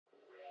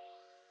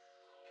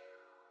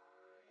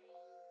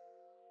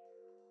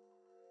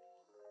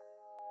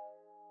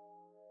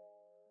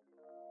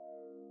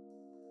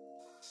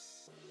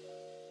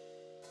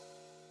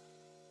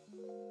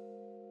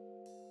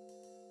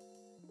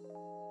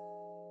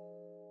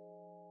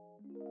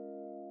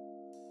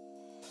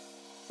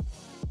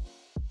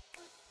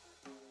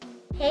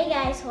Hey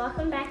guys,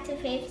 welcome back to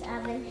Faith's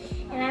Oven,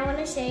 and I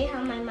want to show you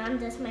how my mom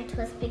does my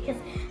twist because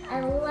I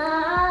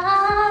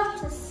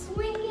love to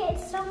swing it.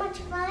 It's so much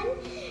fun.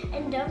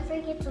 And don't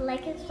forget to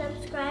like and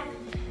subscribe,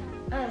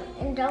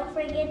 and don't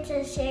forget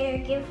to share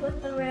your gift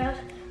with the world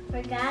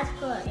for God's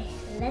glory.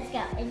 Let's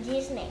go, in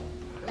Jesus' name,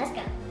 let's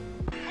go.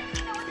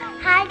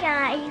 Hi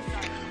guys,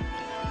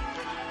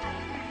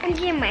 I'm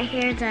getting my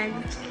hair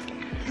done.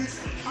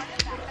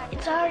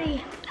 It's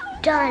already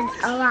done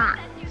a lot.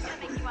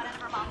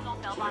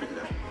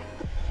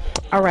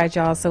 All right,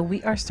 y'all, so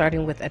we are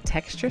starting with a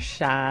texture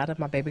shot of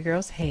my baby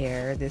girl's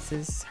hair. This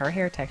is her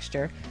hair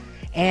texture,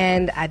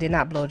 and I did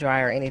not blow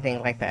dry or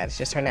anything like that. It's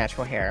just her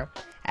natural hair,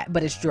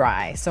 but it's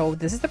dry. So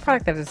this is the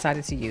product that I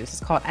decided to use. It's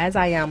called As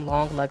I Am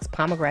Long Lux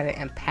Pomegranate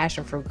and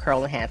Passion Fruit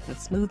Curl Enhancement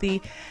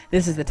Smoothie.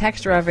 This is the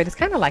texture of it. It's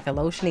kind of like a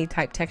lotiony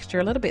type texture,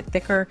 a little bit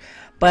thicker,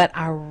 but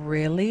I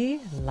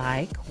really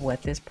like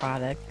what this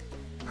product.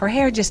 Her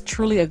hair just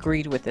truly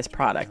agreed with this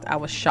product. I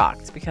was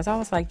shocked because I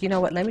was like, you know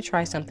what, let me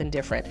try something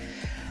different.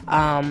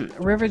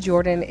 River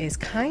Jordan is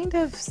kind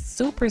of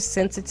super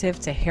sensitive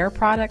to hair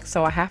products,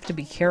 so I have to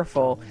be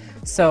careful.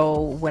 So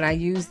when I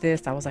use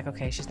this, I was like,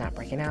 okay, she's not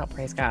breaking out,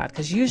 praise God,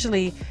 because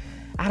usually,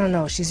 I don't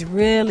know, she's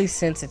really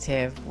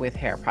sensitive with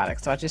hair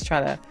products. So I just try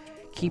to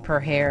keep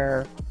her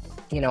hair,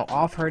 you know,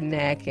 off her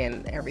neck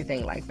and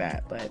everything like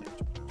that. But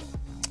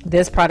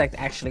this product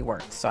actually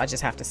works, so I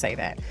just have to say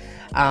that.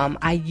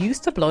 I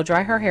used to blow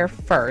dry her hair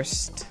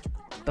first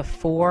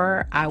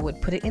before I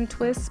would put it in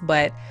twists,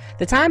 but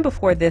the time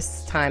before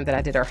this time that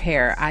I did her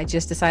hair, I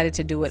just decided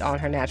to do it on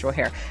her natural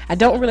hair. I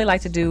don't really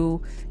like to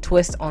do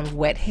twists on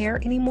wet hair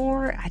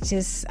anymore.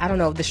 I don't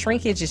know, the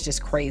shrinkage is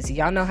just crazy.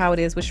 Y'all know how it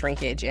is with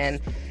shrinkage, and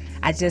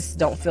I just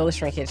don't feel the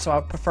shrinkage, so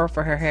I prefer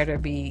for her hair to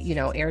be, you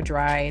know, air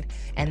dried,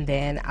 and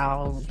then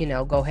I'll, you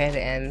know, go ahead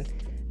and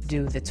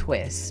do the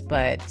twist.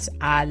 But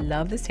I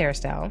love this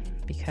hairstyle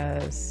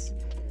because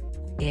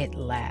it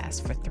lasts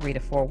for 3 to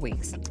 4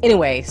 weeks.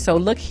 Anyway, so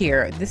look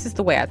here, this is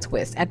the way I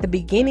twist. At the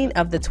beginning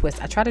of the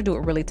twist, I try to do it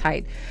really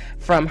tight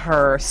from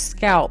her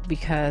scalp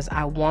because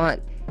I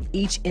want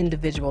each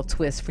individual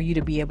twist for you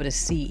to be able to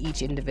see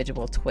each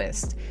individual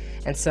twist.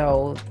 And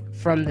so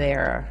from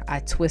there, I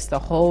twist the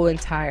whole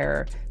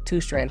entire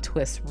 2-strand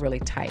twist really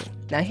tight.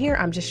 Now here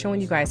I'm just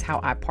showing you guys how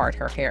I part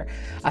her hair.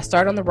 I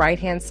start on the right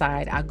hand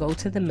side, I go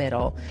to the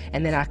middle,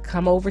 and then I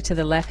come over to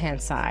the left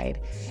hand side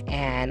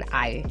and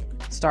I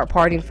start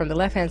parting from the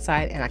left hand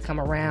side, and I come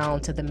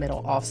around to the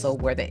middle also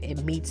where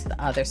it meets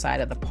the other side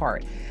of the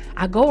part.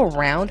 I go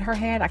around her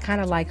head. I kind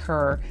of like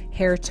her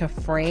hair to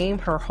frame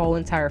her whole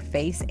entire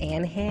face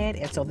and head,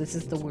 and so this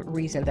is the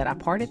reason that I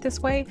part it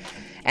this way,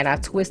 and I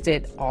twist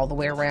it all the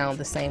way around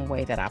the same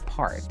way that I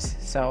part.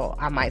 So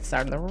I might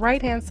start on the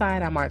right hand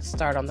side, I might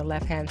start on the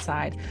left hand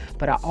side,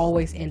 but I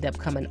always end up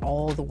coming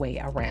all the way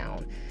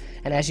around.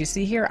 And as you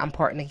see here, I'm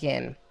parting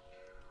again.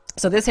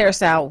 So this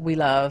hairstyle we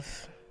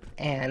love,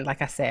 and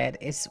like I said,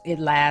 it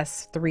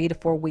lasts 3 to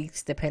 4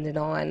 weeks depending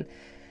on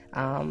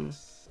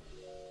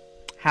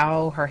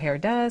how her hair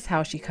does,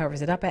 how she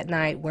covers it up at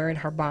night, wearing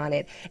her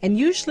bonnet. And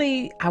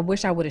usually, I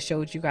wish I would have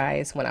showed you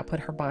guys when I put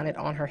her bonnet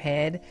on her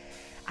head,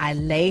 I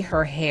lay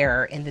her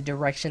hair in the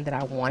direction that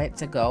I want it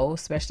to go,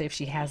 especially if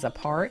she has a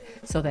part,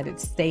 so that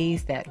it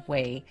stays that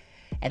way.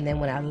 And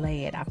then when I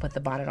lay it, I put the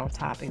bonnet on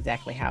top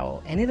exactly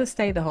how, and it'll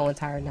stay the whole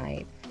entire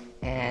night.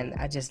 And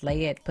I just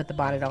lay it, put the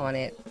bonnet on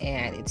it,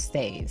 and it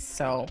stays.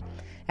 So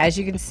as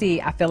you can see,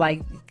 I feel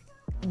like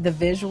the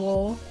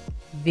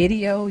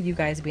video, you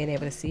guys being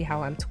able to see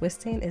how I'm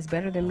twisting is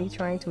better than me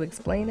trying to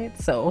explain it.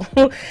 So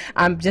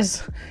I'm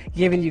just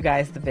giving you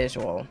guys the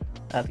visual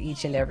of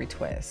each and every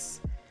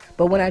twist.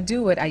 But when I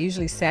do it, I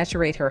usually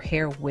saturate her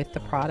hair with the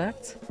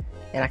product,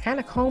 and I kind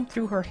of comb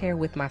through her hair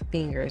with my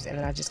fingers, and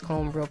then I just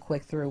comb real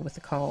quick through with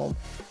the comb,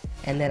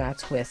 and then I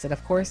twist. And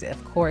of course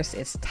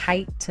it's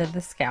tight to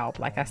the scalp.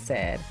 Like I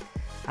said,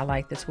 I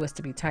like the twist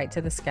to be tight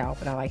to the scalp,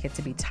 and I like it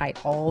to be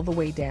tight all the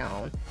way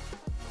down.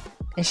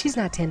 And she's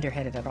not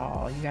tender-headed at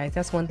all, you guys.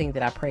 That's one thing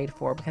that I prayed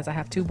for, because I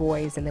have 2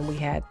 boys, and then we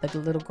had the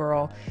little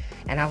girl,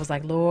 and I was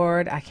like,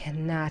 Lord, I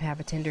cannot have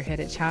a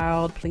tender-headed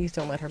child. Please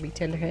don't let her be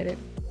tender-headed.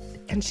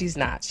 And she's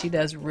not. She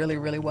does really,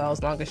 really well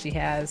as long as she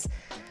has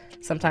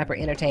some type of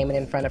entertainment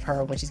in front of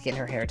her when she's getting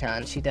her hair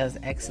done. She does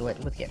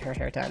excellent with getting her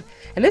hair done.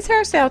 And this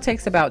hairstyle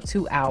takes about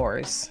 2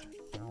 hours.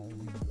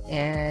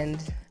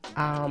 And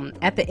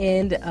at the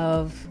end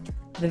of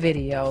the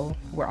video,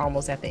 we're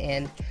almost at the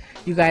end,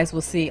 you guys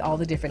will see all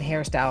the different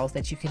hairstyles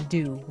that you can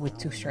do with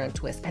 2-strand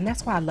twists. And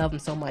that's why I love them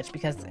so much,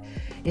 because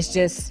it's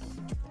just,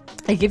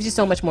 it gives you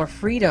so much more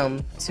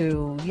freedom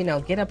to, you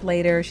know, get up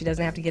later. She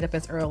doesn't have to get up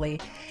as early,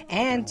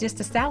 and just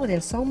to style it in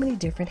so many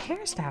different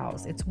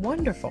hairstyles. It's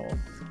wonderful.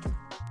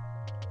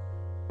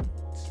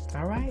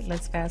 All right,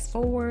 let's fast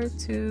forward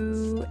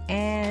to,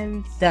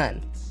 and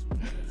done.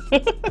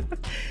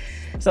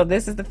 So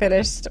this is the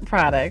finished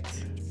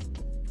product.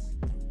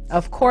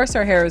 Of course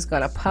her hair is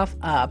gonna puff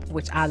up,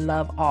 which I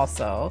love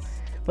also,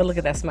 But look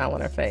at that smile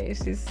on her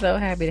face. She's so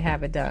happy to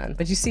have it done.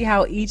 But you see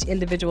how each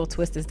individual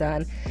twist is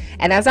done.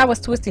 And as I was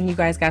twisting, you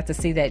guys got to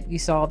see that you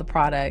saw the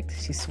product.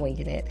 She's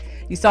swinging it.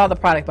 You saw the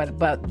product, but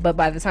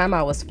by the time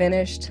I was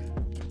finished,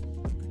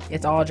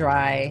 it's all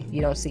dry.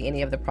 You don't see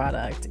any of the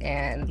product.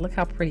 And look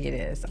how pretty it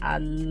is. I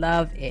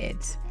love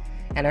it.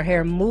 And her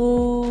hair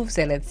moves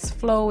and it's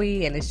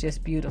flowy and it's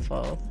just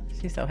beautiful.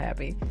 She's so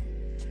happy.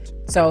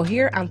 So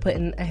here I'm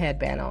putting a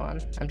headband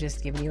on. I'm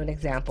just giving you an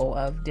example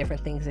of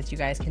different things that you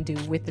guys can do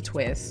with the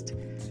twist.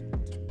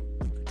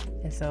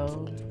 And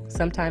so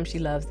sometimes she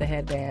loves the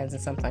headbands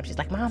and sometimes she's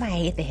like, Mom, I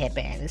hate the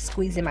headband. It's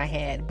squeezing my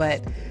head.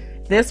 But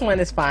this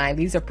one is fine.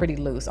 These are pretty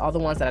loose. All the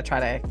ones that I try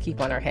to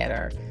keep on her head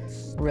are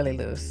really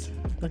loose.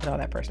 Look at all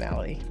that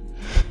personality.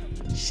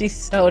 She's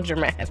so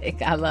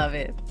dramatic. I love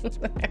it.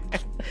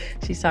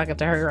 She's talking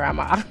to her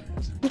grandma.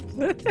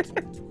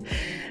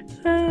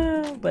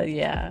 But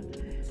yeah.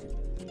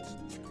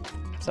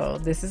 So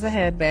this is a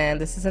headband.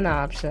 This is an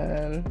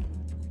option.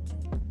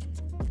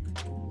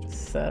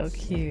 So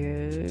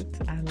cute.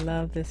 I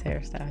love this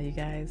hairstyle, you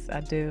guys.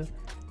 I do.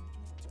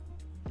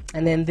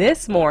 And then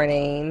this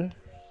morning,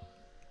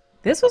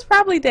 this was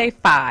probably day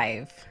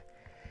 5.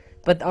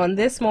 But on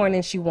this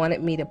morning, she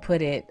wanted me to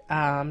put it,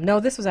 no,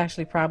 this was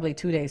actually probably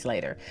 2 days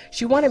later.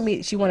 She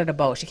wanted a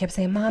bow. She kept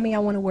saying, Mommy, I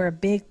want to wear a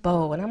big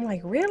bow. And I'm like,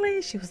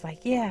 really? She was like,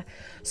 yeah.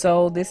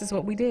 So this is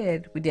what we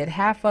did. We did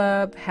half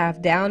up, half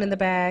down in the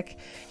back,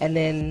 and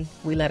then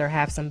we let her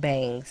have some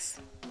bangs.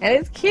 And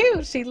it's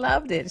cute. She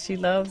loved it. She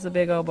loves a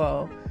big old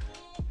bow.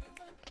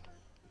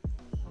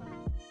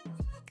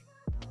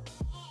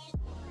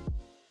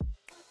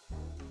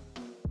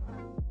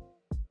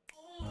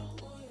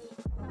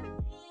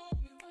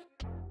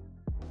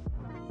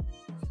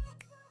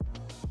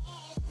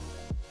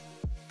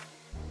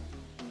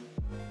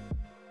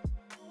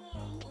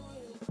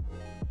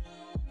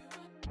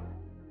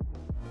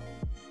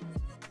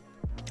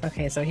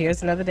 Okay, so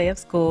here's another day of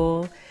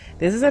school.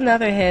 This is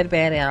another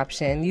headband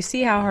option. You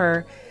see how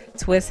her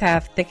twists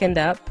have thickened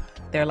up?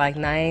 They're like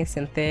nice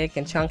and thick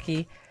and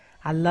chunky.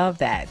 I love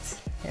that.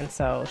 And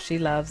so she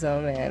loves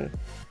them and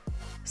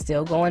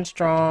still going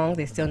strong.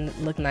 They still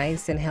look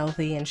nice and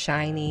healthy and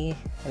shiny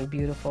and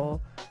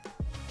beautiful.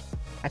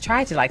 I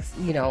tried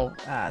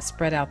to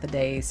spread out the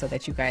days so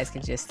that you guys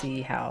can just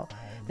see how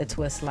the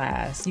twist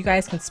lasts. You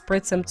guys can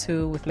spritz them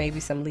too with maybe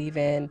some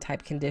leave-in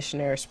type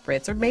conditioner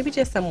spritz, or maybe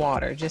just some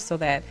water, just so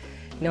that,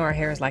 you know, our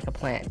hair is like a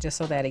plant, just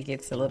so that it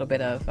gets a little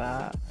bit of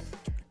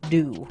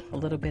dew, a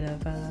little bit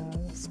of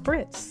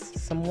spritz,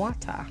 some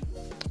water.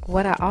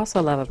 What I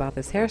also love about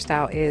this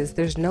hairstyle is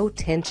there's no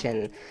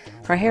tension.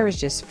 Her hair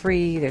is just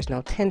free, there's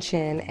no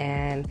tension,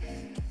 and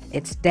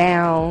it's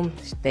down.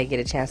 They get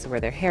a chance to wear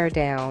their hair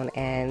down,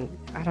 and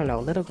I don't know,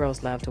 little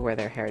girls love to wear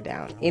their hair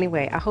down.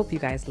 Anyway, I hope you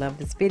guys love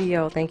this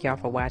video. Thank y'all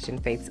for watching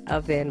Faith's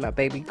Oven, my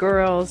baby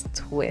girl's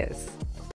twist.